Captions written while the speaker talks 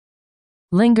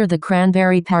Linger the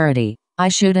Cranberry parody. I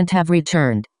shouldn't have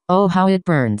returned. Oh how it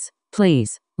burns.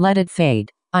 Please, let it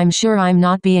fade. I'm sure I'm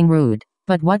not being rude,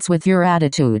 but what's with your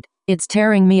attitude? It's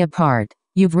tearing me apart.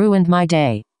 You've ruined my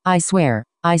day. I swear,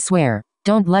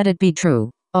 don't let it be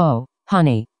true. Oh,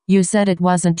 honey, you said it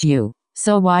wasn't you.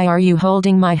 So why are you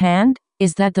holding my hand?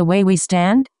 Is that the way we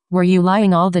stand? Were you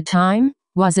lying all the time?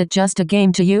 Was it just a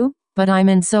game to you? But I'm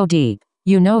in so deep.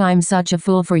 You know I'm such a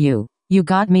fool for you. You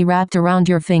got me wrapped around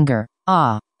your finger.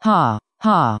 Ah, ha,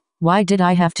 ha. Why did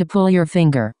I have to pull your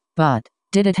finger? But,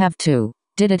 did it have to?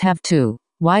 Did it have to?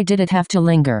 Why did it have to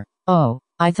linger? Oh,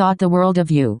 I thought the world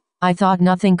of you. I thought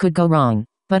nothing could go wrong.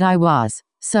 But I was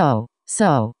so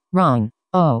wrong.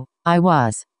 Oh, I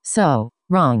was so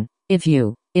wrong. If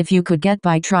you could get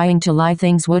by trying to lie,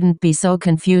 things wouldn't be so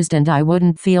confused and I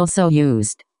wouldn't feel so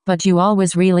used. But you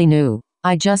always really knew.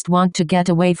 I just want to get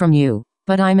away from you.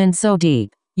 But I'm in so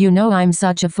deep. You know I'm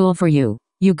such a fool for you.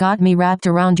 You got me wrapped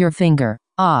around your finger.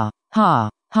 Ah, ha,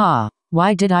 ha.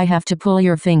 Why did I have to pull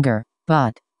your finger?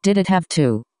 But, did it have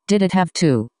to? Did it have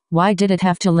to? Why did it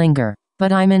have to linger?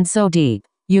 But I'm in so deep.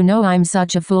 You know I'm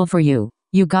such a fool for you.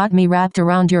 You got me wrapped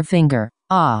around your finger.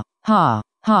 Ah, ha,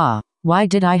 ha. Why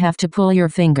did I have to pull your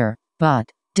finger? But,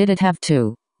 did it have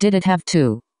to? Did it have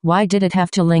to? Why did it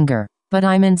have to linger? But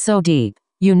I'm in so deep.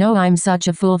 You know I'm such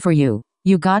a fool for you.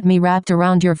 You got me wrapped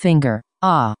around your finger.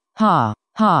 Ah, ha,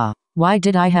 ha. Why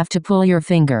did I have to pull your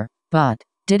finger? But,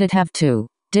 did it have to?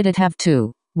 Did it have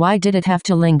to? Why did it have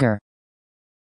to linger?